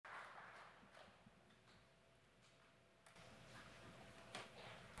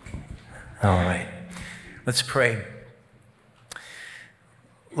All right. Let's pray.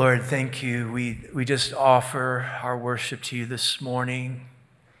 Lord, thank you. We just offer our worship to you this morning.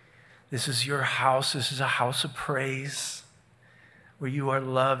 This is your house. This is a house of praise where you are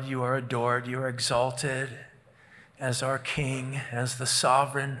loved, you are adored, you are exalted as our King, as the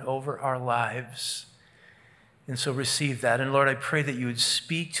sovereign over our lives. And so receive that. And Lord, I pray that you would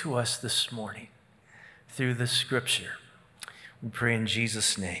speak to us this morning through the scripture. We pray in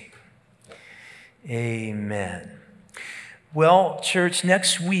Jesus' name. Amen. Well, church,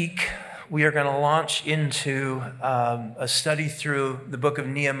 next week we are going to launch into a study through the book of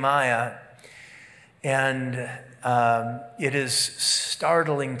Nehemiah. And it is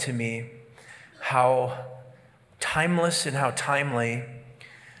startling to me how timeless and how timely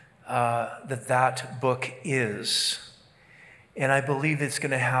that book is. And I believe it's going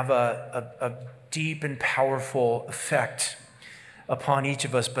to have a deep and powerful effect upon each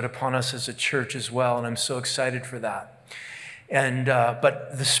of us, but upon us as a church as well. And I'm so excited for that. And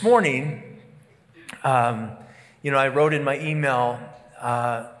but this morning, I wrote in my email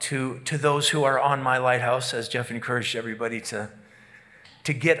to those who are on my Lighthouse, as Jeff encouraged everybody to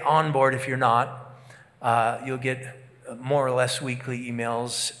get on board. If you're not, you'll get more or less weekly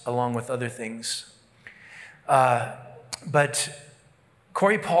emails along with other things. But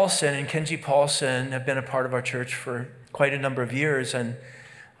Corey Paulson and Kenji Paulson have been a part of our church for quite a number of years, and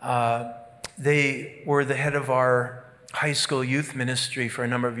they were the head of our high school youth ministry for a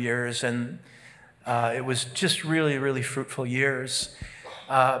number of years, and it was just really, really fruitful years.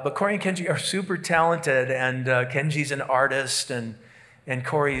 But Corey and Kenji are super talented, and Kenji's an artist, and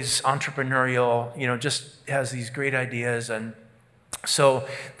Corey's entrepreneurial, just has these great ideas. And so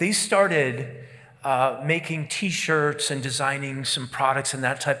they started making T-shirts and designing some products and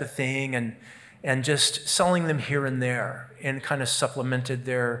that type of thing, and just selling them here and there, and kind of supplemented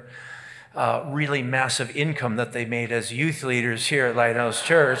their really massive income that they made as youth leaders here at Lighthouse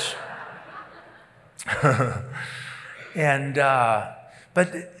Church. And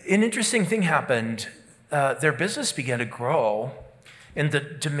but an interesting thing happened. Their business began to grow, and the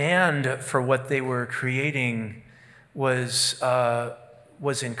demand for what they were creating was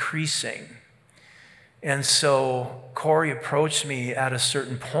increasing. And so Corey approached me at a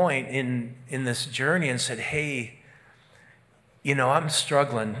certain point in this journey and said, "Hey, I'm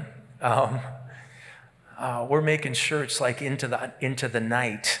struggling. We're making shirts like into the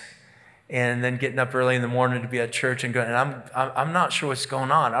night, and then getting up early in the morning to be at church and going. And I'm not sure what's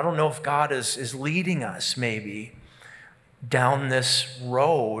going on. I don't know if God is leading us maybe down this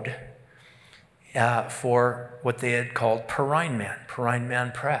road for what they had called Perrine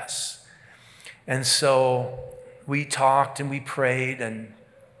Man Press." And so we talked and we prayed, and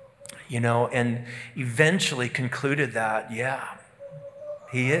eventually concluded that, yeah,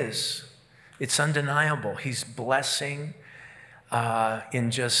 he is. It's undeniable. He's blessing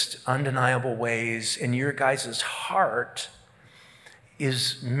in just undeniable ways. And your guys' heart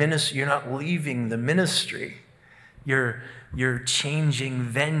is ministry. You're not leaving the ministry. You're changing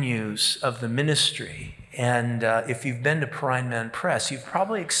venues of the ministry. And if you've been to Perrine Man Press, you've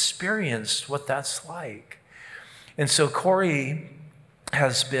probably experienced what that's like. And so Corey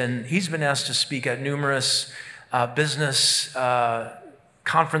he's been asked to speak at numerous business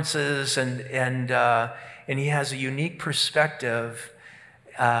conferences, and he has a unique perspective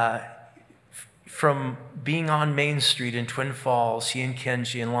from being on Main Street in Twin Falls, he and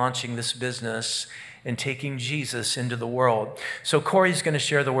Kenji, and launching this business and taking Jesus into the world. So Corey's going to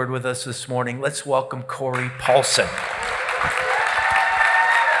share the word with us this morning. Let's welcome Corey Paulson.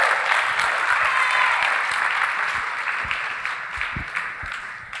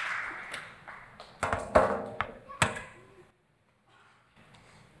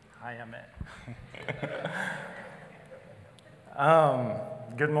 Hi, Emmett.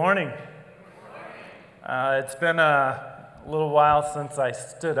 Good morning. It's been a little while since I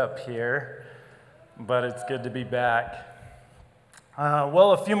stood up here, but it's good to be back.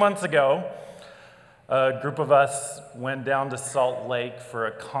 Well, a few months ago, a group of us went down to Salt Lake for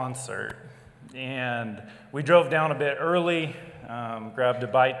a concert, and we drove down a bit early, grabbed a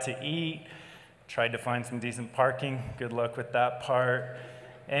bite to eat, tried to find some decent parking, good luck with that part,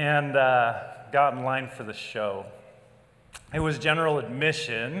 and got in line for the show. It was general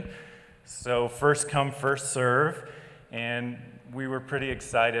admission, so first come, first serve, and we were pretty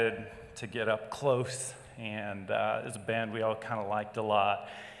excited to get up close, and as a band we all kind of liked a lot,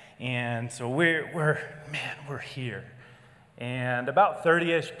 and so we're here, and about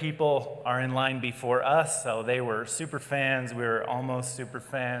 30-ish people are in line before us, so they were super fans, we were almost super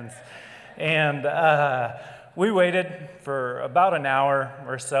fans, and we waited for about an hour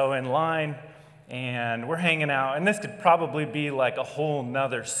or so in line, and we're hanging out. And this could probably be like a whole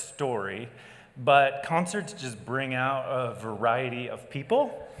nother story, but concerts just bring out a variety of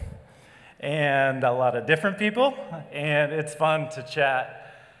people and a lot of different people, and it's fun to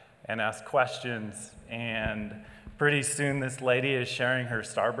chat and ask questions. And pretty soon this lady is sharing her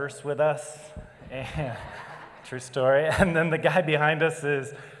Starburst with us. And, true story. And then the guy behind us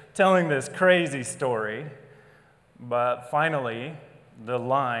is telling this crazy story. But finally, the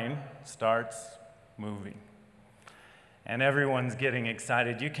line starts moving. And everyone's getting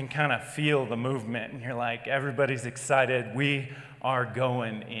excited. You can kind of feel the movement. And you're like, everybody's excited. We are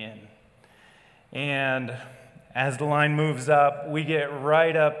going in. And as the line moves up, we get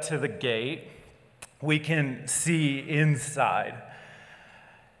right up to the gate. We can see inside.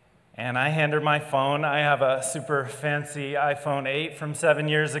 And I hand her my phone. I have a super fancy iPhone 8 from 7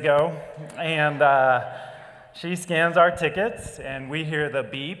 years ago. And she scans our tickets, and we hear the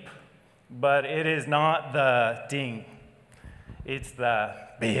beep, but it is not the ding. It's the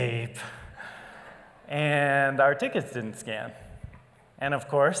beep. And our tickets didn't scan. And of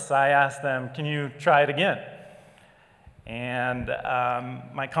course, I asked them, can you try it again? And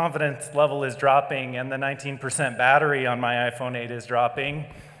my confidence level is dropping, and the 19% battery on my iPhone 8 is dropping.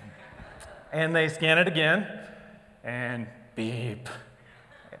 And they scan it again, and beep.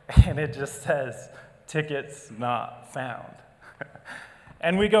 And it just says, tickets not found.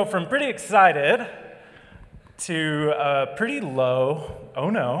 And we go from pretty excited to pretty low, oh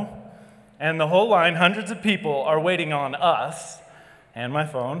no. And the whole line, hundreds of people are waiting on us and my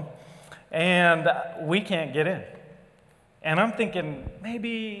phone, and we can't get in. And I'm thinking,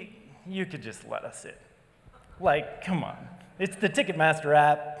 maybe you could just let us in. Like, come on. It's the Ticketmaster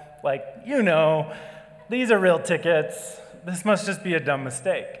app. Like, you know, these are real tickets. This must just be a dumb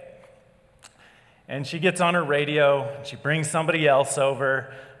mistake. And she gets on her radio, and she brings somebody else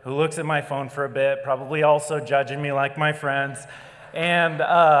over who looks at my phone for a bit, probably also judging me like my friends, and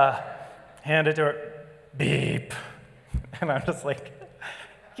hand it to her, beep. And I'm just like,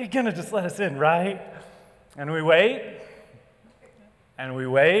 you're gonna just let us in, right? And we wait, and we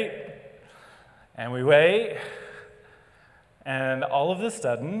wait, and we wait, and all of a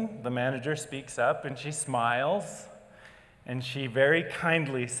sudden, the manager speaks up, and she smiles, and she very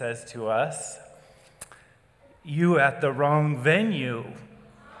kindly says to us, "You at the wrong venue,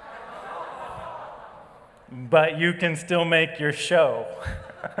 but you can still make your show."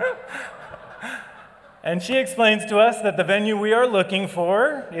 And she explains to us that the venue we are looking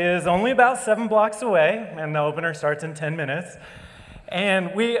for is only about 7 blocks away, and the opener starts in 10 minutes.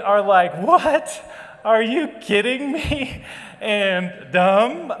 And we are like, what? Are you kidding me? And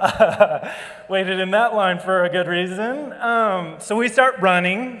dumb. Waited in that line for a good reason. So we start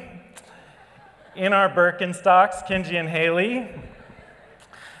running in our Birkenstocks, Kenji and Haley.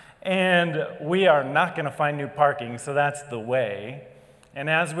 And we are not going to find new parking, so that's the way. And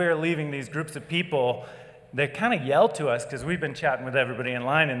as we were leaving, these groups of people, they kind of yelled to us because we've been chatting with everybody in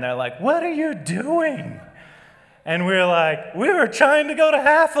line, and they're like, "What are you doing?" And we were like, "We were trying to go to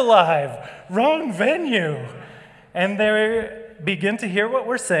Half Alive, wrong venue." And they begin to hear what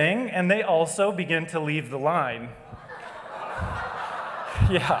we're saying, and they also begin to leave the line.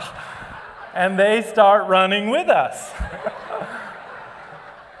 Yeah. And they start running with us.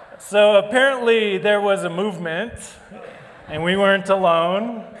 So apparently there was a movement, and we weren't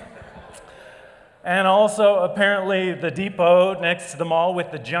alone. And also, apparently, the depot next to the mall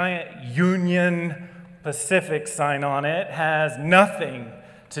with the giant Union Pacific sign on it has nothing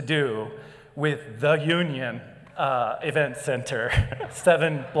to do with the Union Event Center,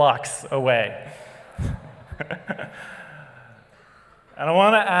 7 blocks away. And I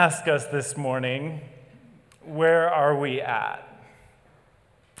want to ask us this morning, where are we at?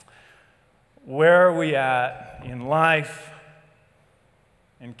 Where are we at in life?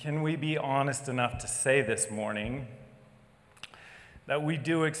 And can we be honest enough to say this morning that we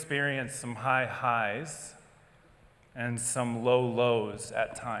do experience some high highs and some low lows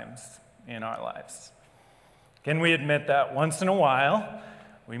at times in our lives? Can we admit that once in a while,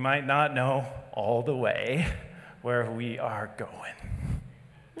 we might not know all the way where we are going?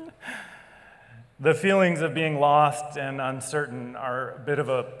 The feelings of being lost and uncertain are a bit of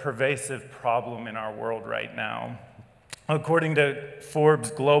a pervasive problem in our world right now. According to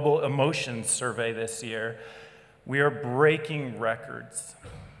Forbes' Global Emotions Survey this year, we are breaking records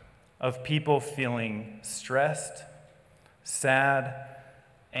of people feeling stressed, sad,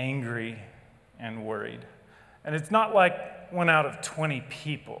 angry, and worried. And it's not like 1 out of 20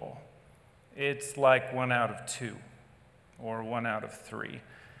 people. It's like 1 out of 2 or 1 out of 3.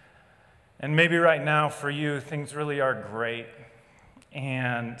 And maybe right now for you, things really are great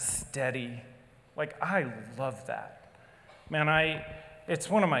and steady. Like, I love that. Man, it's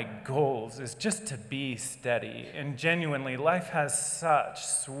one of my goals is just to be steady. And genuinely, life has such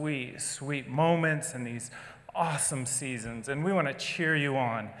sweet, sweet moments and these awesome seasons. And we want to cheer you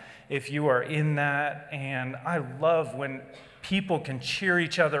on if you are in that. And I love when people can cheer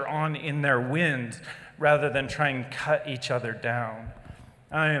each other on in their wins rather than try and cut each other down.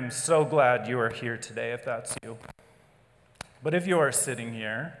 I am so glad you are here today, if that's you. But if you are sitting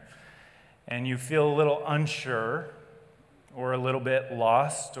here and you feel a little unsure or a little bit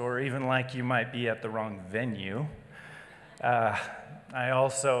lost or even like you might be at the wrong venue, I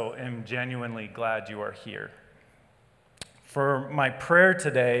also am genuinely glad you are here. For my prayer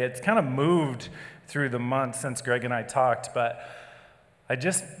today, it's kind of moved through the month since Greg and I talked, but I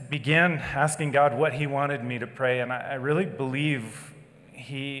just began asking God what he wanted me to pray, and I really believe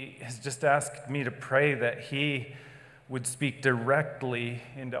he has just asked me to pray that he would speak directly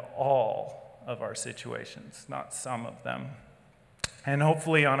into all of our situations, not some of them. And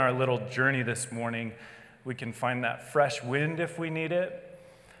hopefully on our little journey this morning, we can find that fresh wind if we need it,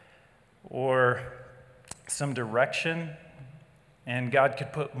 or some direction, and God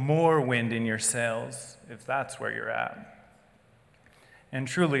could put more wind in your sails if that's where you're at. And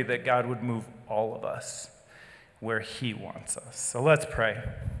truly that God would move all of us where he wants us. So let's pray.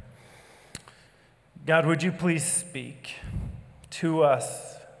 God, would you please speak to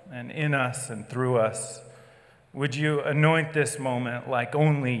us and in us and through us? Would you anoint this moment like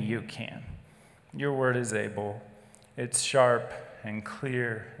only you can? Your word is able. It's sharp and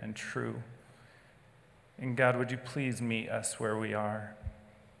clear and true. And God, would you please meet us where we are?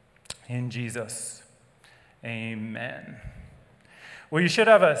 In Jesus, amen. Well, you should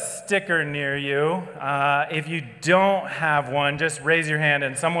have a sticker near you. If you don't have one, just raise your hand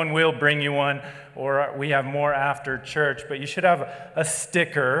and someone will bring you one, or we have more after church. But you should have a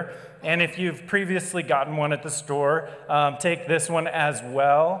sticker. And if you've previously gotten one at the store, take this one as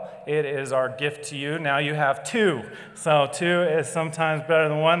well. It is our gift to you. Now you have two. So two is sometimes better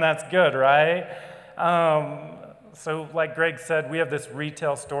than one. That's good, right? So like Greg said, we have this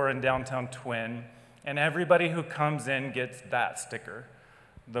retail store in downtown Twin. And everybody who comes in gets that sticker,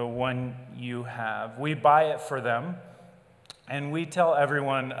 the one you have. We buy it for them, and we tell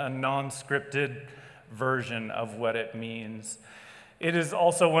everyone a non-scripted version of what it means. It is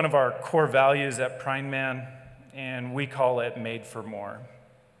also one of our core values at Prime Man, and we call it Made for More.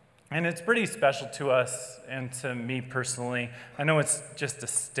 And it's pretty special to us and to me personally. I know it's just a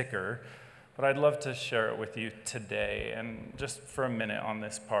sticker, but I'd love to share it with you today and just for a minute on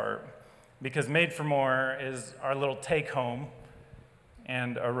this part. Because Made for More is our little take-home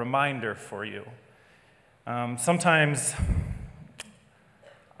and a reminder for you. Sometimes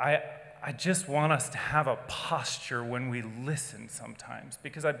I just want us to have a posture when we listen sometimes,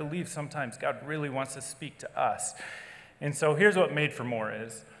 because I believe sometimes God really wants to speak to us. And so here's what Made for More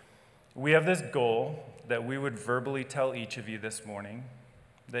is. We have this goal that we would verbally tell each of you this morning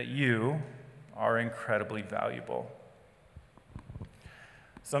that you are incredibly valuable.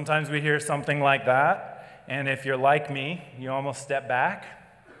 Sometimes we hear something like that, and if you're like me, you almost step back,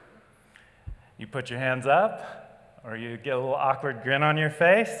 you put your hands up, or you get a little awkward grin on your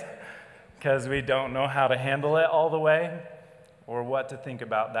face because we don't know how to handle it all the way or what to think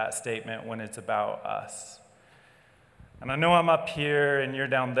about that statement when it's about us. And I know I'm up here and you're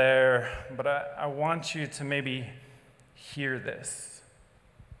down there, but I want you to maybe hear this,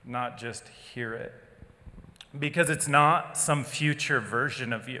 not just hear it. Because it's not some future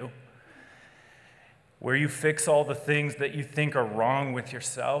version of you where you fix all the things that you think are wrong with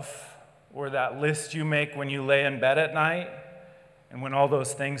yourself, or that list you make when you lay in bed at night, and when all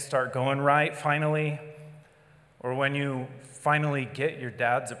those things start going right finally, or when you finally get your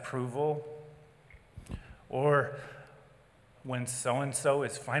dad's approval, or when so-and-so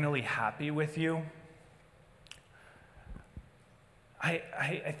is finally happy with you.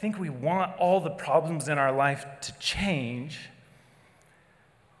 I think we want all the problems in our life to change,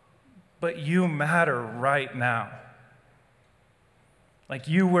 but you matter right now. Like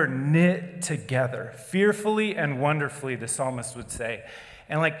you were knit together, fearfully and wonderfully, the psalmist would say.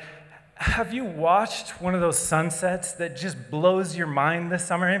 And like, have you watched one of those sunsets that just blows your mind this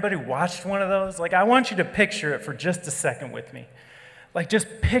summer? Anybody watched one of those? Like, I want you to picture it for just a second with me. Like,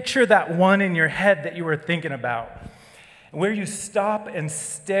 just picture that one in your head that you were thinking about, where you stop and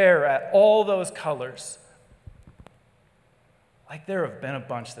stare at all those colors. Like there have been a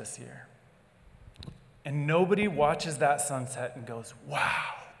bunch this year. And nobody watches that sunset and goes,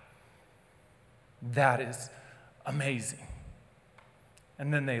 wow, that is amazing.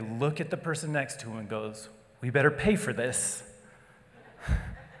 and then they look at the person next to them and goes, "We better pay for this.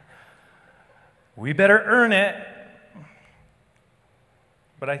 We better earn it."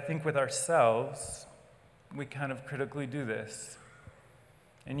 But I think with ourselves, we kind of critically do this.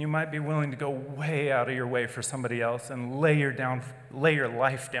 And you might be willing to go way out of your way for somebody else and lay your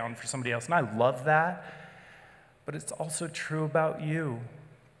life down for somebody else. And I love that. But it's also true about you.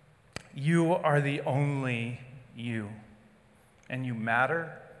 You are the only you. And you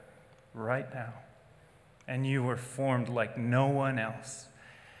matter right now. And you were formed like no one else.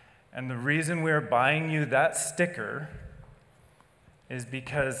 And the reason we're buying you that sticker is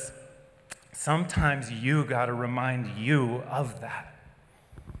because sometimes you got to remind you of that.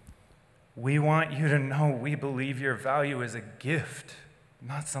 We want you to know we believe your value is a gift,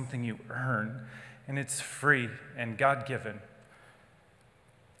 not something you earn, and it's free and God-given.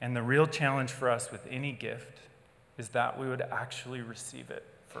 And the real challenge for us with any gift is that we would actually receive it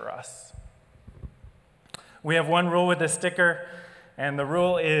for us. We have one rule with this sticker, and the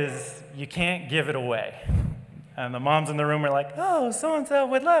rule is you can't give it away. And the moms in the room are like, "Oh, so-and-so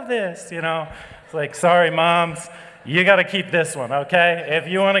would love this," you know. It's like, sorry, moms. You got to keep this one, okay? If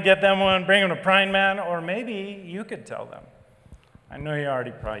you want to get them one, bring them to Prime Man, or maybe you could tell them. I know you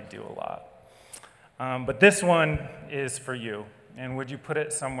already probably do a lot. But this one is for you. And would you put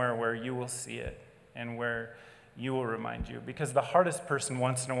it somewhere where you will see it and where you will remind you? Because the hardest person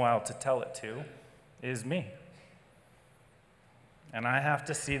once in a while to tell it to is me. And I have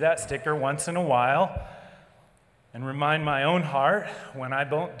to see that sticker once in a while and remind my own heart when I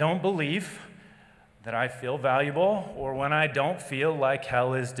don't believe that I feel valuable, or when I don't feel like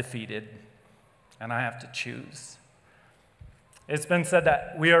hell is defeated, and I have to choose. It's been said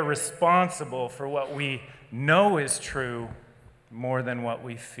that we are responsible for what we know is true more than what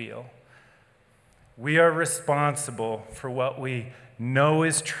we feel. We are responsible for what we know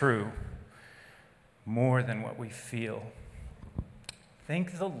is true more than what we feel.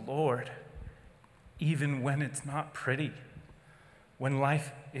 Thank the Lord, even when it's not pretty, when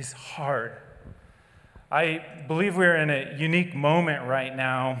life is hard. I believe we're in a unique moment right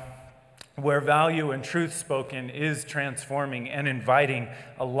now where value and truth spoken is transforming and inviting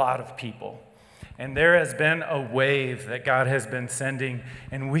a lot of people. And there has been a wave that God has been sending,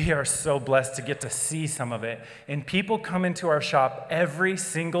 and we are so blessed to get to see some of it. And people come into our shop every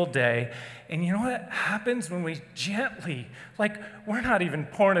single day, and you know what happens when we gently, like, we're not even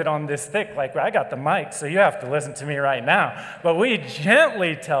pouring it on this thick, like, I got the mic, so you have to listen to me right now. But we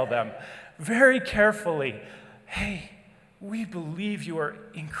gently tell them, very carefully, hey, we believe you are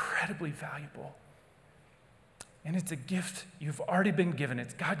incredibly valuable. And it's a gift you've already been given.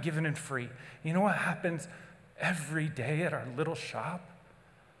 It's God-given and free. You know what happens every day at our little shop?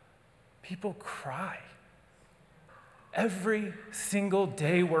 People cry. Every single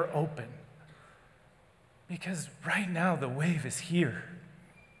day we're open. Because right now the wave is here.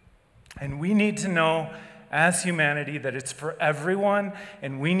 And we need to know as humanity that it's for everyone,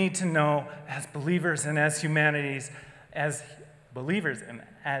 and we need to know as believers and as humanity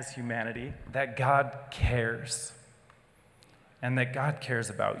that God cares. And that God cares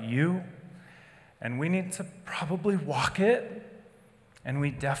about you. And we need to probably walk it, and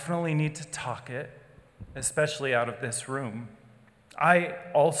we definitely need to talk it, especially out of this room. I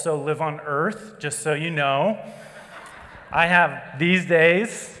also live on earth, just so you know. I have these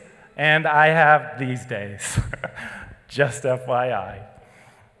days, and I have these days, just FYI.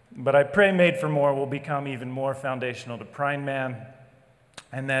 But I pray Made for More will become even more foundational to Prime Man,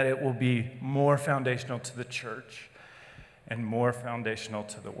 and that it will be more foundational to the church and more foundational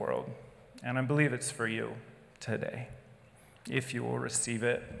to the world. And I believe it's for you today, if you will receive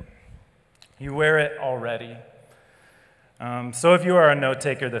it. You wear it already. So if you are a note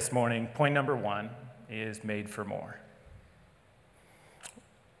taker this morning, point number 1 is Made for More.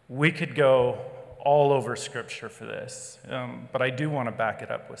 We could go all over Scripture for this, but I do want to back it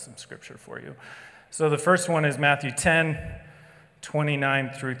up with some Scripture for you. So the first one is Matthew 10,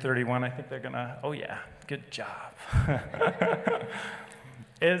 29 through 31. I think they're going to, oh yeah, good job.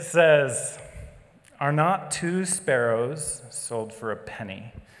 It says, "Are not 2 sparrows sold for a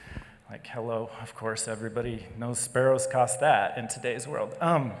penny?" Like, hello, of course, everybody knows sparrows cost that in today's world.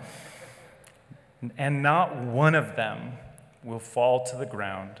 "And not one of them will fall to the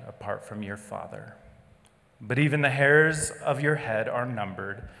ground apart from your Father. But even the hairs of your head are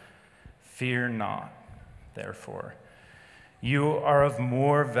numbered. Fear not, therefore. You are of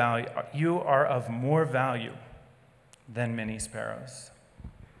more value than many sparrows."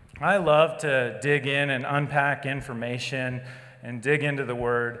 I love to dig in and unpack information and dig into the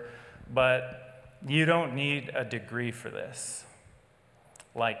Word, but you don't need a degree for this.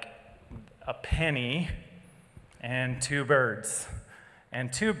 like a penny and 2 birds.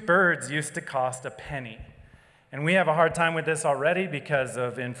 And 2 birds used to cost a penny. And we have a hard time with this already because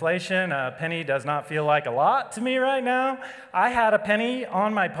of inflation. A penny does not feel like a lot to me right now. I had a penny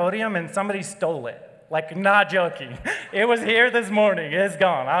on my podium and somebody stole it. Like, not joking. It was here this morning. It's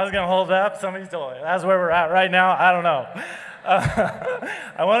gone. I was going to hold it up. Somebody stole it. That's where we're at right now. I don't know.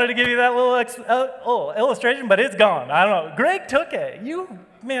 I wanted to give you that little illustration, but it's gone. I don't know. Greg took it.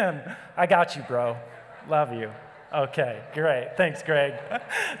 Man, I got you, bro. Love you. Okay, great. Thanks, Greg.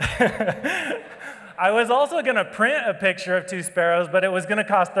 I was also going to print a picture of 2 sparrows, but it was going to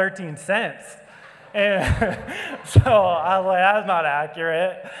cost 13 cents. And so I was like, that's not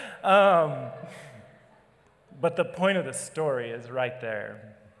accurate. But the point of the story is right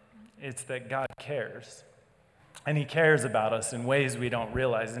there. It's that God cares. And he cares about us in ways we don't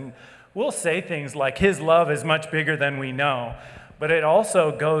realize. And we'll say things like his love is much bigger than we know, but it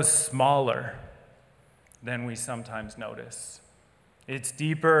also goes smaller than we sometimes notice. It's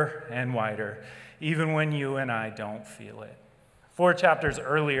deeper and wider, even when you and I don't feel it. 4 chapters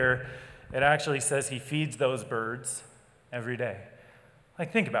earlier, it actually says he feeds those birds every day.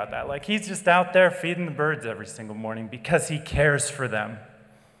 Like, think about that. Like, he's just out there feeding the birds every single morning because he cares for them.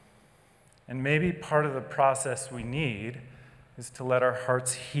 And maybe part of the process we need is to let our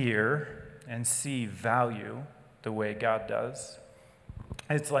hearts hear and see value the way God does.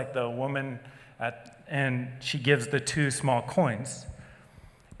 It's like the woman and she gives the 2 small coins,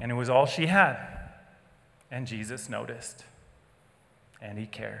 and it was all she had. And Jesus noticed, and he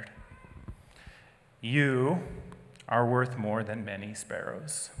cared. You are worth more than many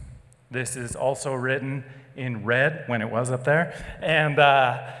sparrows. This is also written in red when it was up there, and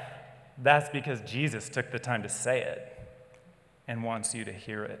that's because Jesus took the time to say it and wants you to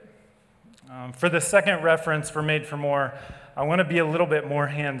hear it. For the second reference for Made for More, I want to be a little bit more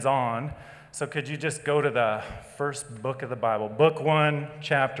hands-on. So could you just go to the first book of the Bible, book 1,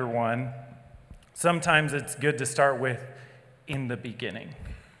 chapter 1. Sometimes it's good to start with in the beginning.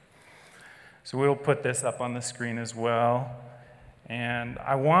 So we'll put this up on the screen as well. And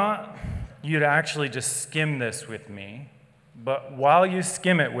I want you to actually just skim this with me. But while you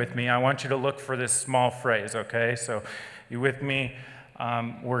skim it with me, I want you to look for this small phrase, okay? So you with me?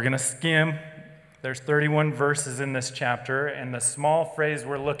 We're going to skim. There's 31 verses in this chapter, and the small phrase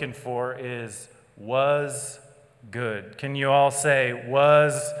we're looking for is was good. Can you all say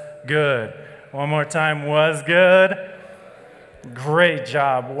was good? One more time, was good? Great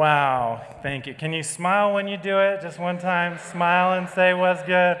job. Wow. Thank you. Can you smile when you do it? Just one time, smile and say was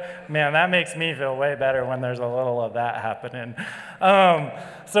good. Man, that makes me feel way better when there's a little of that happening.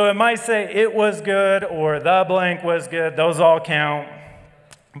 So it might say it was good or the blank was good. Those all count.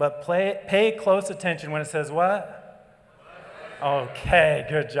 But pay close attention when it says what? Okay,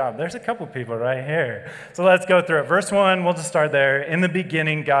 good job. There's a couple people right here. So let's go through it. Verse 1, we'll just start there. In the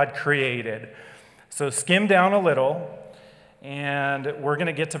beginning, God created. So skim down a little, and we're going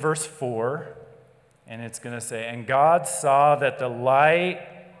to get to verse 4, and it's going to say, and God saw that the light...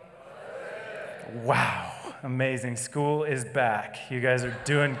 Wow, amazing. School is back. You guys are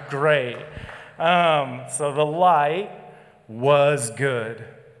doing great. So the light was good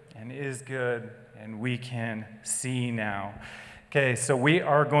and is good, and we can see now. Okay, so we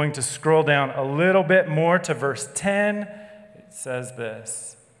are going to scroll down a little bit more to verse 10. It says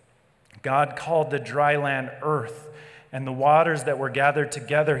this, God called the dry land earth, and the waters that were gathered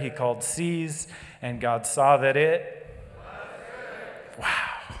together he called seas, and God saw that it...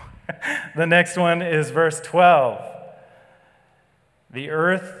 Wow. The next one is verse 12. The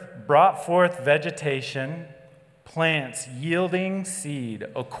earth brought forth vegetation, plants yielding seed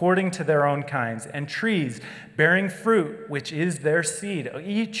according to their own kinds, and trees bearing fruit, which is their seed,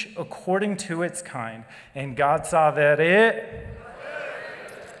 each according to its kind. And God saw that it...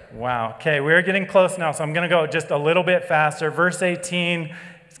 Wow. Okay, we're getting close now, so I'm going to go just a little bit faster. Verse 18,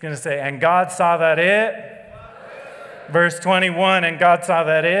 it's going to say, and God saw that it... Verse 21, and God saw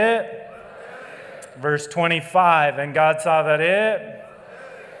that it... Verse 25, and God saw that it...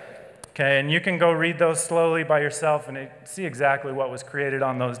 Okay, and you can go read those slowly by yourself and see exactly what was created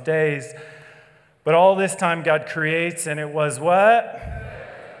on those days. But all this time God creates, and it was what?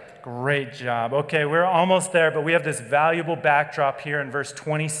 Great job. Okay, we're almost there, but we have this valuable backdrop here in verse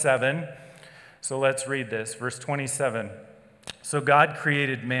 27. So let's read this. Verse 27. So God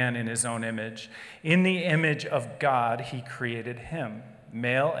created man in his own image. In the image of God, he created him.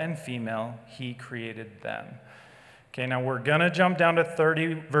 Male and female, he created them. Okay, now we're going to jump down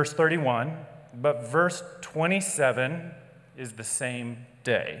to verse 31, but verse 27 is the same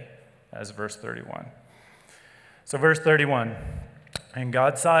day as verse 31. So verse 31, And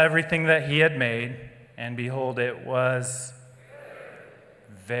God saw everything that he had made, and behold, it was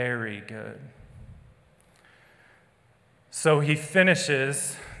very good. So he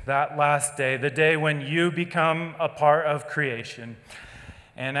finishes that last day, the day when you become a part of creation.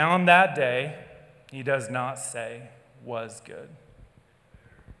 And on that day, he does not say, was good.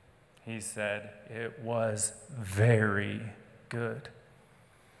 He said, it was very good.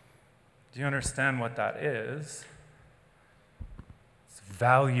 Do you understand what that is? It's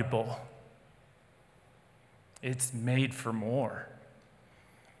valuable. It's made for more.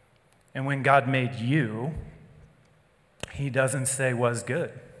 And when God made you, he doesn't say was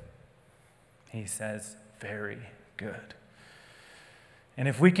good. He says very good. And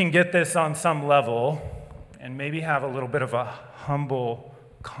if we can get this on some level and maybe have a little bit of a humble,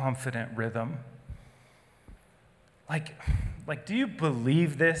 confident rhythm, like do you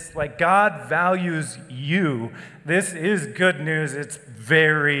believe this? Like, God values you. This is good news. It's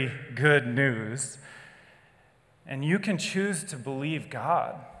very good news. And you can choose to believe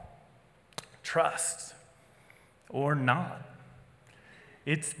God, trust, or not.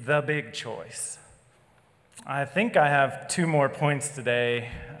 It's the big choice. I think I have 2 more points today,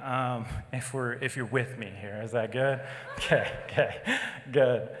 if you're with me here. Is that good? Okay,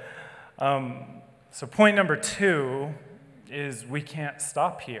 good. So point number 2 is we can't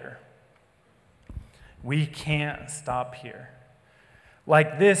stop here. We can't stop here.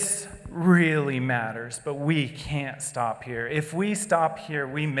 Like, this really matters, but we can't stop here. If we stop here,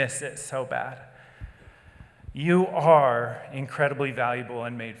 we miss it so bad. You are incredibly valuable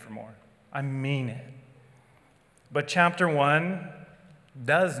and made for more. I mean it. But chapter 1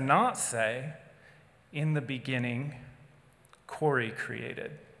 does not say, in the beginning, Corey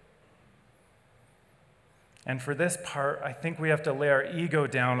created. And for this part, I think we have to lay our ego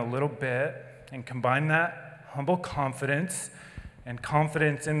down a little bit and combine that humble confidence and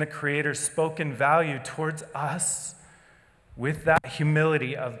confidence in the Creator's spoken value towards us with that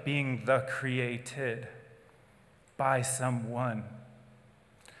humility of being the created by someone.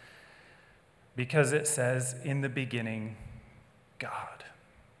 Because it says, in the beginning, God.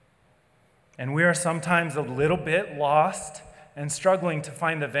 And we are sometimes a little bit lost and struggling to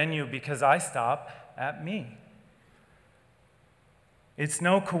find the venue because I stop at me. It's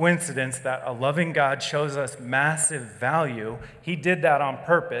no coincidence that a loving God shows us massive value. He did that on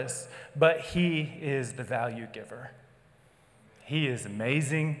purpose, but he is the value giver. He is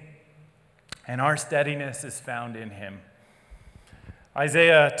amazing, and our steadiness is found in him.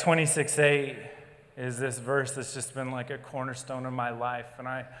 Isaiah 26:8 is this verse that's just been like a cornerstone of my life, and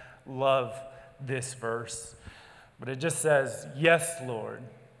I love this verse. But it just says, yes, Lord,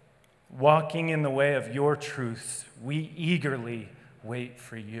 walking in the way of your truths, we eagerly wait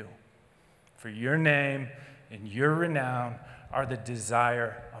for you. For your name and your renown are the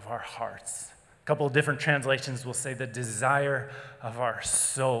desire of our hearts. A couple of different translations will say the desire of our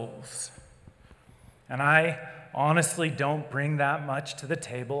souls. And I honestly don't bring that much to the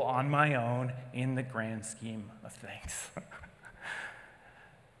table on my own in the grand scheme of things.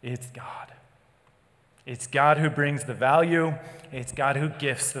 It's God. It's God who brings the value. It's God who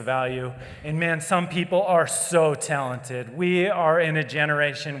gifts the value. And man, some people are so talented. We are in a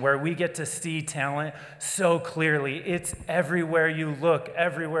generation where we get to see talent so clearly. It's everywhere you look,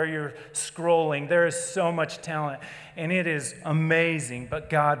 everywhere you're scrolling. There is so much talent, and it is amazing. But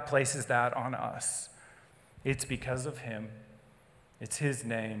God places that on us. It's because of him. It's his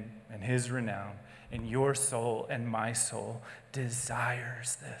name and his renown. And your soul and my soul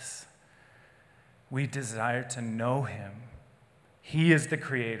desires this. We desire to know him. He is the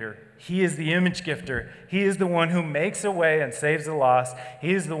creator. He is the image gifter. He is the one who makes a way and saves the lost.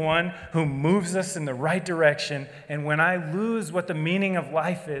 He is the one who moves us in the right direction. And when I lose what the meaning of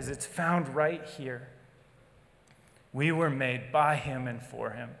life is, it's found right here. We were made by him and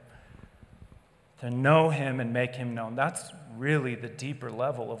for him. To know him and make him known. That's really the deeper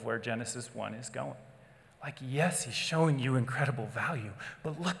level of where Genesis 1 is going. Like, yes, he's showing you incredible value,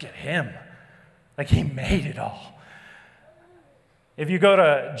 but look at him. Like, he made it all. If you go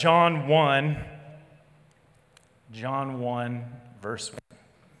to John 1, verse 1.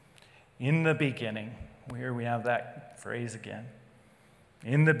 In the beginning, here we have that phrase again.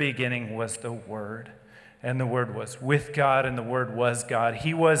 In the beginning was the Word, and the Word was with God, and the Word was God.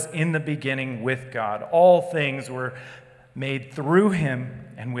 He was in the beginning with God. All things were made through him,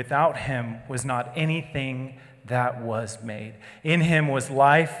 and without him was not anything that was made. In him was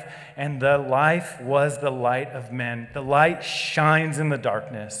life, and the life was the light of men. The light shines in the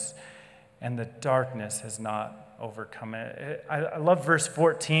darkness, and the darkness has not overcome it. I love verse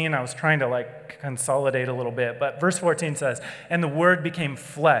 14. I was trying to consolidate a little bit, but verse 14 says, "And the Word became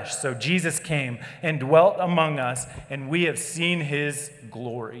flesh." So Jesus came and dwelt among us, and we have seen his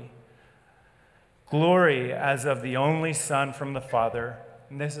glory. Glory as of the only Son from the Father.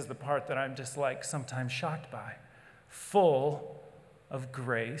 And this is the part that I'm just sometimes shocked by. Full of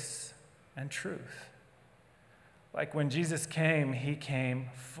grace and truth. Like when Jesus came, he came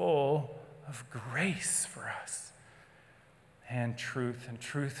full of grace for us. And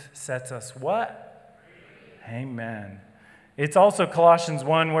truth sets us what? Amen. It's also Colossians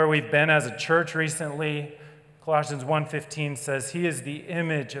 1 where we've been as a church recently. Colossians 1:15 says, "He is the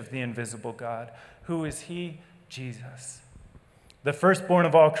image of the invisible God." Who is he? Jesus. The firstborn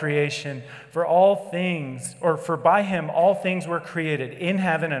of all creation, for by him all things were created, in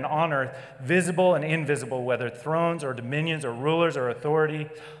heaven and on earth, visible and invisible, whether thrones or dominions or rulers or authority,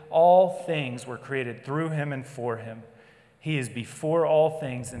 all things were created through him and for him. He is before all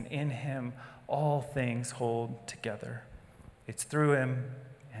things, and in him all things hold together. It's through him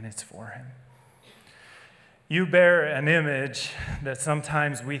and it's for him. You bear an image that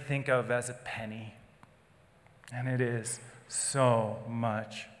sometimes we think of as a penny, and it is so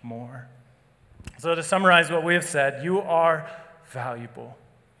much more. So to summarize what we have said, you are valuable.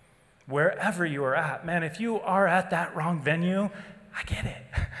 Wherever you are at. Man, if you are at that wrong venue, I get it.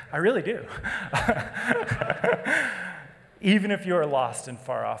 I really do. Even if you are lost and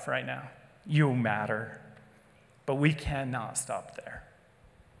far off right now, you matter. But we cannot stop there.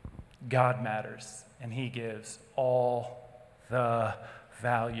 God matters, and he gives all the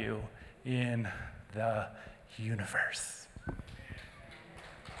value in the universe.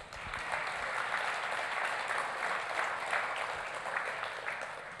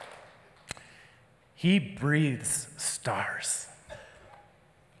 He breathes stars.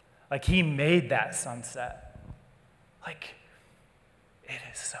 He made that sunset. It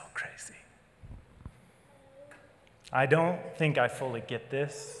is so crazy. I don't think I fully get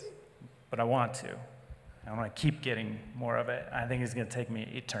this, but I want to. I want to keep getting more of it. I think it's going to take me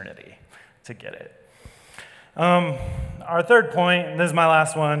eternity to get it. Our third point, and this is my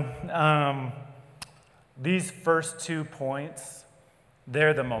last one, these first 2 points,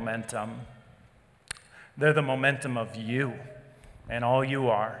 they're the momentum. They're the momentum of you and all you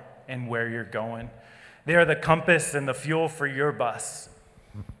are and where you're going. They are the compass and the fuel for your bus,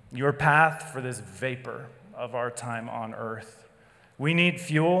 your path for this vapor of our time on earth. We need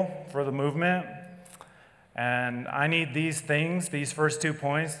fuel for the movement, and I need these things, these first 2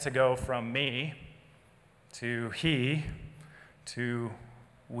 points, to go from me to he to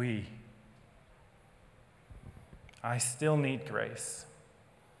we. I still need grace.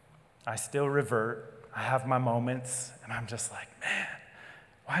 I still revert. I have my moments, and I'm just man,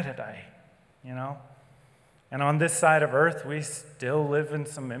 why did I, And on this side of earth, we still live in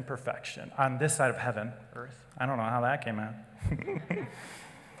some imperfection. On this side of heaven, earth. I don't know how that came out.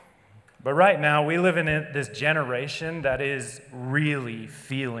 But right now, we live in this generation that is really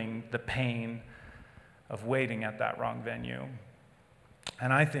feeling the pain of waiting at that wrong venue.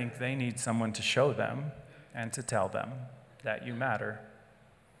 And I think they need someone to show them and to tell them that you matter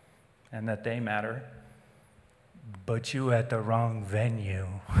and that they matter, but you at the wrong venue.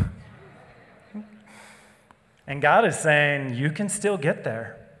 And God is saying, you can still get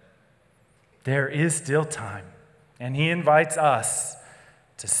there. There is still time. And he invites us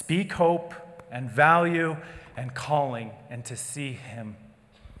to speak hope and value and calling and to see him,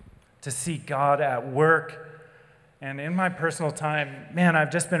 to see God at work. And in my personal time, man,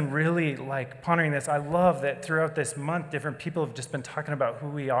 I've just been really pondering this. I love that throughout this month, different people have just been talking about who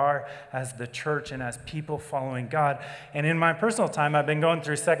we are as the church and as people following God. And in my personal time, I've been going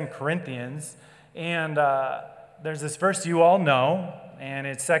through 2 Corinthians, and there's this verse you all know, and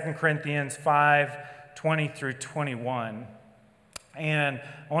it's 2 Corinthians 5:20 through 21. And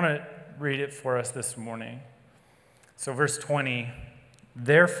I want to read it for us this morning. So verse 20,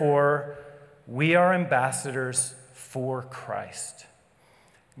 "Therefore, we are ambassadors for Christ,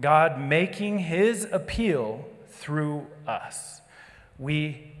 God making his appeal through us.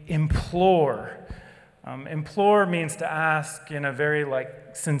 We implore." Implore means to ask in a very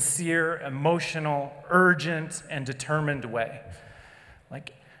sincere, emotional, urgent, and determined way.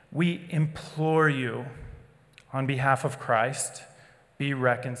 We implore you on behalf of Christ, be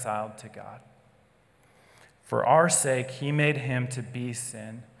reconciled to God. For our sake, he made him to be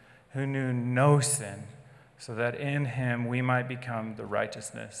sin, who knew no sin, so that in him we might become the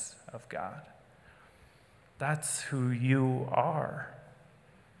righteousness of God. That's who you are.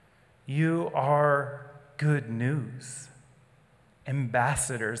 You are good news.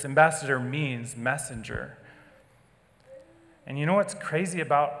 Ambassadors. Ambassador means messenger. And you know what's crazy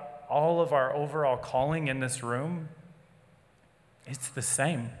about all of our overall calling in this room? It's the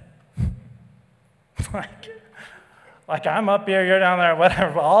same. like I'm up here, you're down there,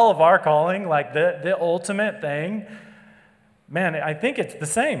 whatever. All of our calling, like the ultimate thing, man, I think it's the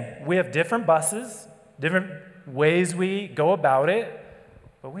same. We have different buses, different ways we go about it,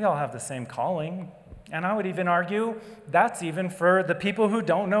 but we all have the same calling. And I would even argue that's even for the people who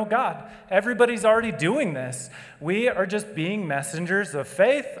don't know God. Everybody's already doing this. We are just being messengers of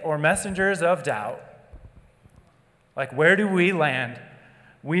faith or messengers of doubt. Like, where do we land?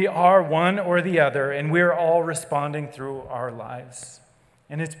 We are one or the other, and we're all responding through our lives.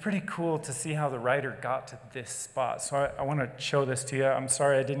 And it's pretty cool to see how the writer got to this spot. So I want to show this to you. I'm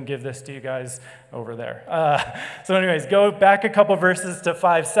sorry I didn't give this to you guys over there. So anyways, go back a couple verses to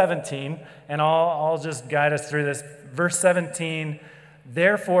 5:17, and I'll just guide us through this. Verse 17,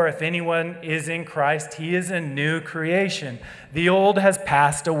 therefore, if anyone is in Christ, he is a new creation. The old has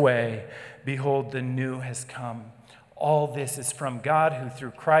passed away. Behold, the new has come. All this is from God, who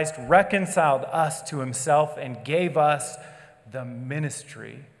through Christ reconciled us to himself and gave us the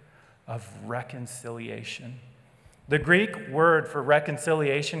ministry of reconciliation. The Greek word for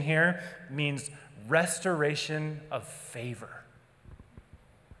reconciliation here means restoration of favor.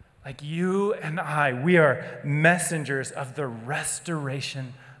 Like you and I, we are messengers of the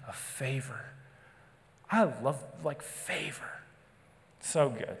restoration of favor. I love favor. So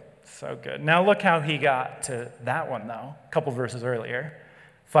good, so good. Now look how he got to that one though, a couple verses earlier.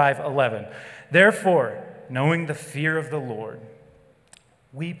 5:11. Therefore, knowing the fear of the Lord,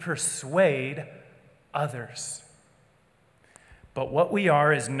 we persuade others. But what we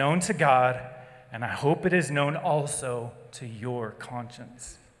are is known to God, and I hope it is known also to your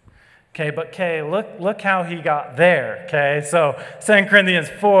conscience. Okay, but look how he got there, okay? So 2 Corinthians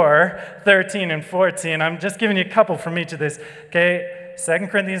 4:13 and 14. I'm just giving you a couple from each of this, okay? 2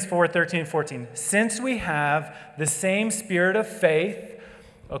 Corinthians 4:13 and 14. Since we have the same spirit of faith,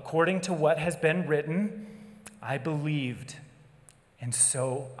 according to what has been written, I believed, and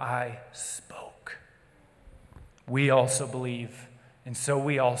so I spoke. We also believe, and so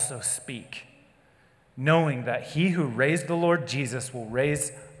we also speak, knowing that he who raised the Lord Jesus will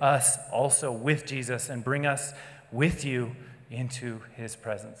raise us also with Jesus and bring us with you into his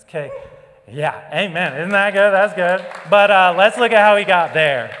presence. Okay, yeah, amen. Isn't that good? That's good. But let's look at how he got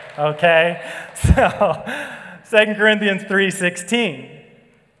there, okay? So 2 Corinthians 3:16.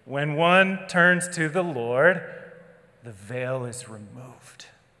 When one turns to the Lord, the veil is removed.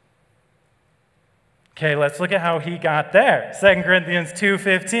 Okay, let's look at how he got there. 2 Corinthians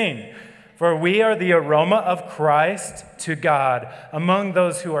 2:15. For we are the aroma of Christ to God among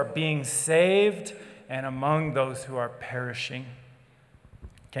those who are being saved and among those who are perishing.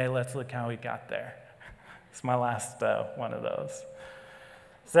 Okay, let's look how he got there. It's my last one of those.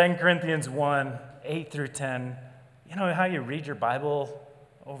 2 Corinthians 1:8 through 10. You know how you read your Bible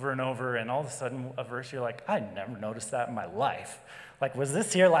over and over, and all of a sudden a verse you're like, I never noticed that in my life. Like, was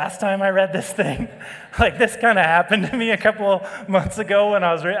this here last time I read this thing? Like, this kind of happened to me a couple months ago when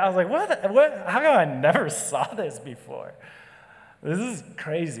I was like, what? How come I never saw this before? This is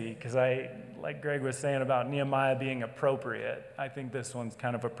crazy, because like Greg was saying about Nehemiah being appropriate, I think this one's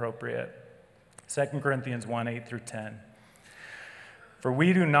kind of appropriate. 2 Corinthians 1:8 through 10. For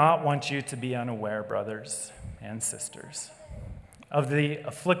we do not want you to be unaware, brothers and sisters, of the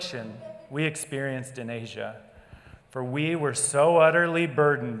affliction we experienced in Asia, for we were so utterly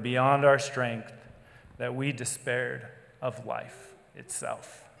burdened beyond our strength that we despaired of life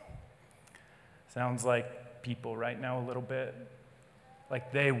itself. Sounds like people right now a little bit.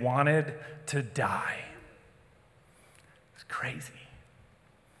 Like they wanted to die. It's crazy.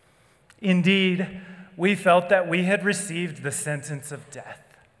 Indeed, we felt that we had received the sentence of death.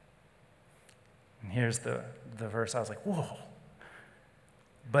 And here's the verse. I was like, whoa.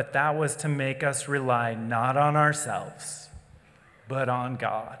 But that was to make us rely not on ourselves, but on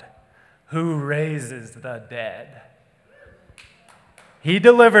God, who raises the dead. He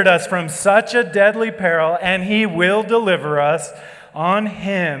delivered us from such a deadly peril, and he will deliver us. On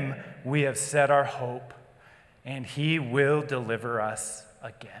him we have set our hope, and he will deliver us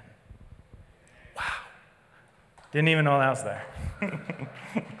again. Wow. Didn't even know that was there.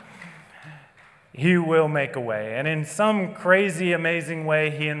 He will make a way. And in some crazy, amazing way,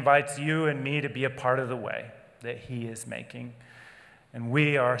 he invites you and me to be a part of the way that he is making. And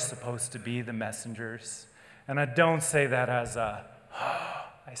we are supposed to be the messengers. And I don't say that as I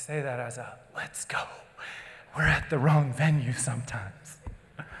say that as let's go. We're at the wrong venue sometimes.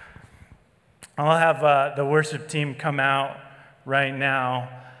 I'll have the worship team come out right now.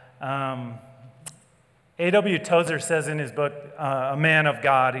 A.W. Tozer says in his book, A Man of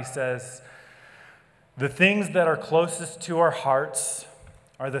God, he says, "The things that are closest to our hearts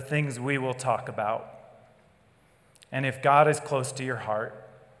are the things we will talk about. And if God is close to your heart,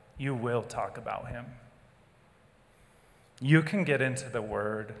 you will talk about him." You can get into the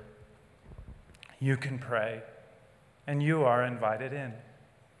Word, you can pray, and you are invited in.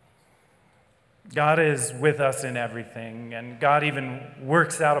 God is with us in everything, and God even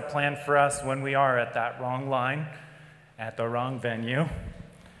works out a plan for us when we are at that wrong line, at the wrong venue.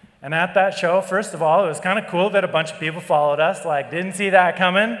 And at that show, first of all, it was kind of cool that a bunch of people followed us. Like, didn't see that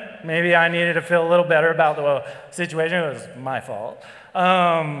coming. Maybe I needed to feel a little better about the situation. It was my fault.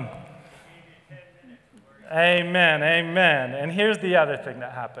 Amen, amen. And here's the other thing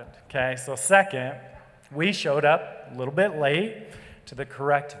that happened, okay? So second, we showed up a little bit late to the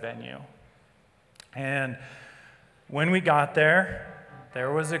correct venue. And when we got there,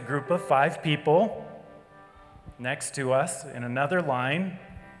 there was a group of 5 people next to us in another line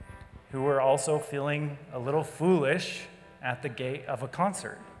who were also feeling a little foolish at the gate of a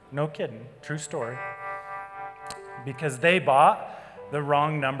concert. No kidding, true story. Because they bought the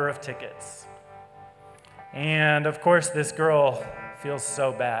wrong number of tickets. And of course, this girl feels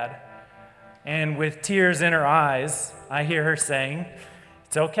so bad. And with tears in her eyes, I hear her saying,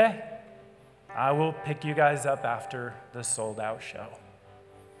 "It's okay. I will pick you guys up after the sold-out show."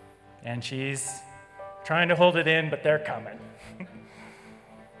 And she's trying to hold it in, but they're coming.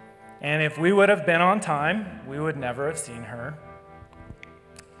 And if we would have been on time, we would never have seen her.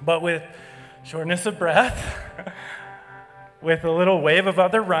 But with shortness of breath, with a little wave of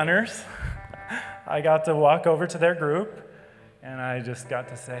other runners, I got to walk over to their group, and I just got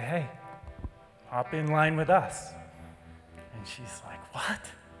to say, "Hey, hop in line with us." And she's like, "What?"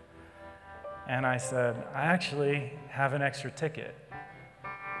 And I said, "I actually have an extra ticket."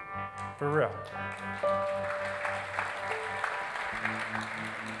 For real.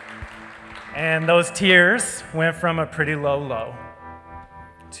 And those tears went from a pretty low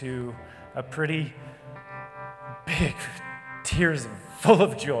to a pretty big tears full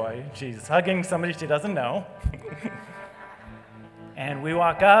of joy. She's hugging somebody she doesn't know. And we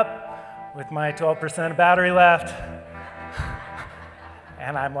walk up with my 12% of battery left.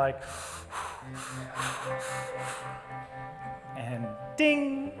 And I'm like, and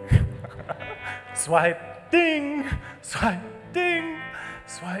ding, swipe, ding, swipe, ding,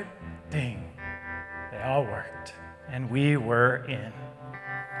 swipe, ding. They all worked, and we were in.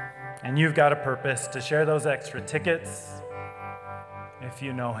 And you've got a purpose to share those extra tickets if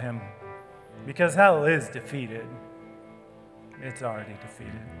you know him, because hell is defeated. It's already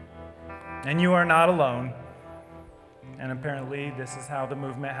defeated. And you are not alone. And apparently, this is how the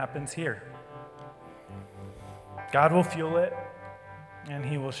movement happens here. God will fuel it, and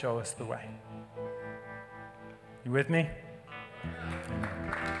he will show us the way. You with me?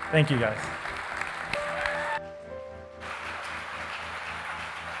 Thank you, guys.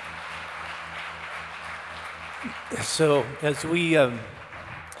 So as we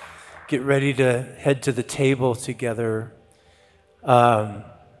get ready to head to the table together,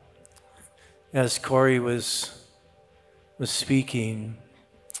 as Corey was speaking,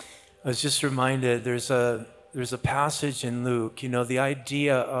 I was just reminded there's a passage in Luke. You know, the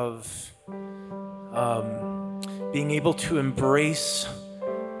idea of being able to embrace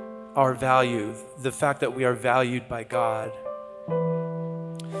our value, the fact that we are valued by God.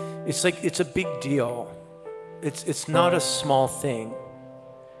 It's like, it's a big deal. It's not a small thing.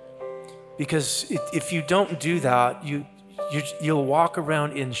 Because if you don't do that, you'll walk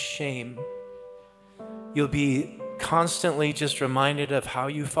around in shame. You'll be constantly just reminded of how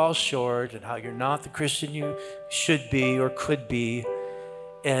you fall short and how you're not the Christian you should be or could be,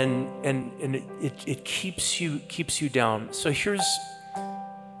 and it keeps you down. So here's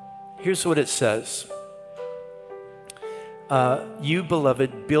what it says. You,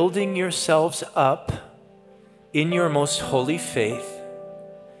 beloved, building yourselves up in your most holy faith,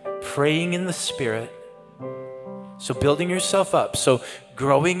 praying in the Spirit. So building yourself up. So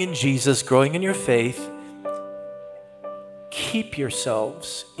growing in Jesus, growing in your faith. Keep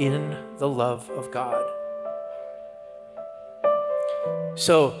yourselves in the love of God.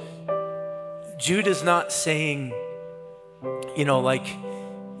 So Jude is not saying, you know, like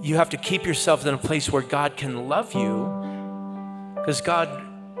you have to keep yourself in a place where God can love you, because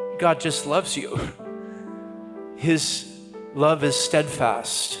God just loves you. His love is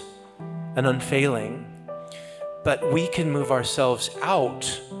steadfast and unfailing. But we can move ourselves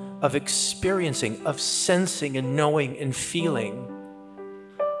out of experiencing, of sensing and knowing and feeling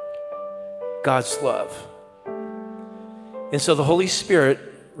God's love. And so the Holy Spirit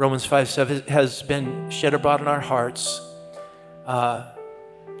Romans 5:7 has been shed abroad in our hearts, and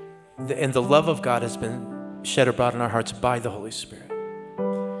the love of God has been shed abroad in our hearts by the Holy Spirit.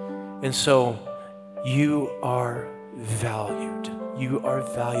 And so you are valued. You are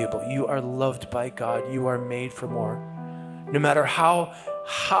valuable. You are loved by God. You are made for more. No matter how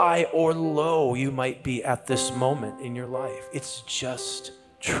high or low you might be at this moment in your life, it's just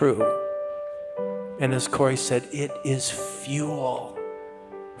true. And as Corey said, it is fuel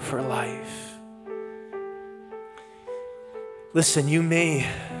for life. Listen, you may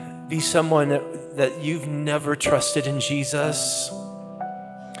be someone that you've never trusted in Jesus.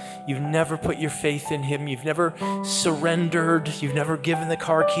 You've never put your faith in him. You've never surrendered. You've never given the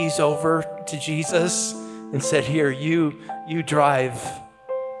car keys over to Jesus and said, here, you drive.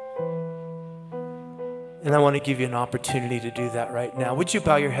 And I want to give you an opportunity to do that right now. Would you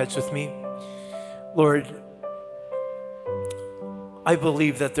bow your heads with me? Lord, I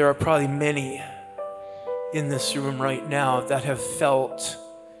believe that there are probably many in this room right now that have felt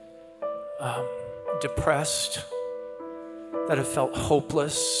depressed, that have felt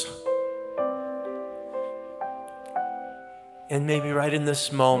hopeless. And maybe right in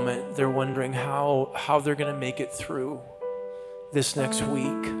this moment, they're wondering how they're going to make it through this next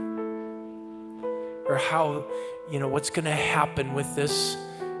week. Or how, what's going to happen with this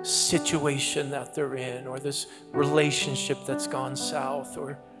situation that they're in, or this relationship that's gone south,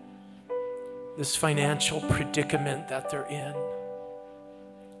 or this financial predicament that they're in.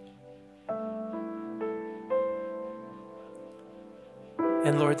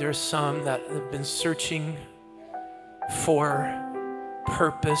 And Lord, there are some that have been searching for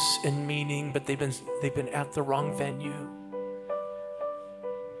purpose and meaning, but they've been at the wrong venue.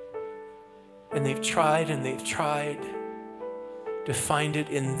 And they've tried to find it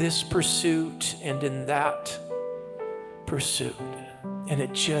in this pursuit and in that pursuit. And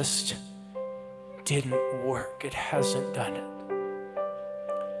it just didn't work. It hasn't done it.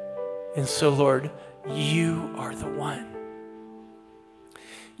 And so, Lord, you are the one.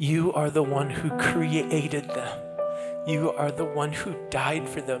 You are the one who created them. You are the one who died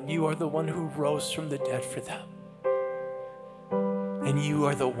for them. You are the one who rose from the dead for them. And you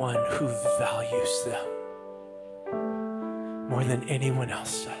are the one who values them more than anyone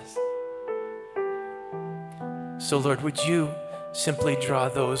else does. So Lord, would you simply draw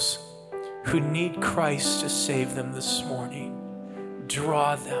those who need Christ to save them this morning?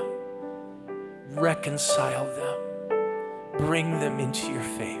 Draw them, reconcile them, bring them into your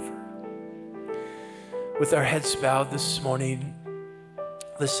favor. With our heads bowed this morning,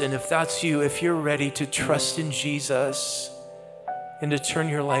 listen, if that's you, if you're ready to trust in Jesus and to turn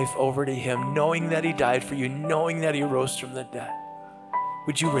your life over to him, knowing that he died for you, knowing that he rose from the dead,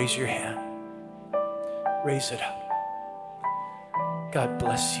 would you raise your hand? Raise it up. God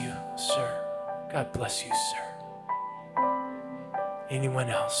bless you, sir. God bless you, sir.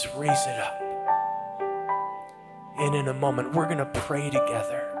 Anyone else? Raise it up. And in a moment, we're going to pray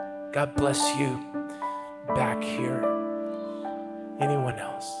together. God bless you back here. Anyone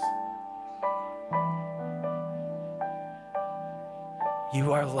else?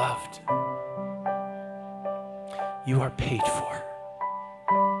 You are loved. You are paid for.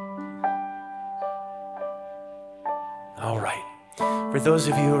 All right. For those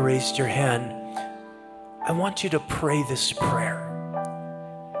of you who raised your hand, I want you to pray this prayer.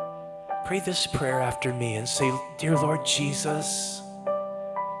 Pray this prayer after me and say, Dear Lord Jesus,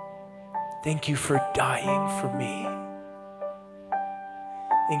 thank you for dying for me.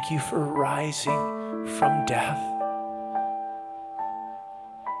 Thank you for rising from death.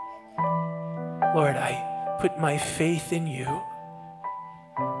 Lord, I put my faith in you,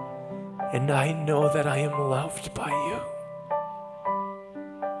 and I know that I am loved by you.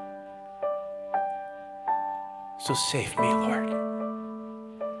 So save me, Lord.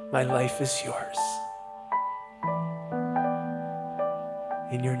 My life is yours.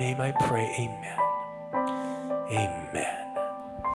 In your name I pray, amen. Amen.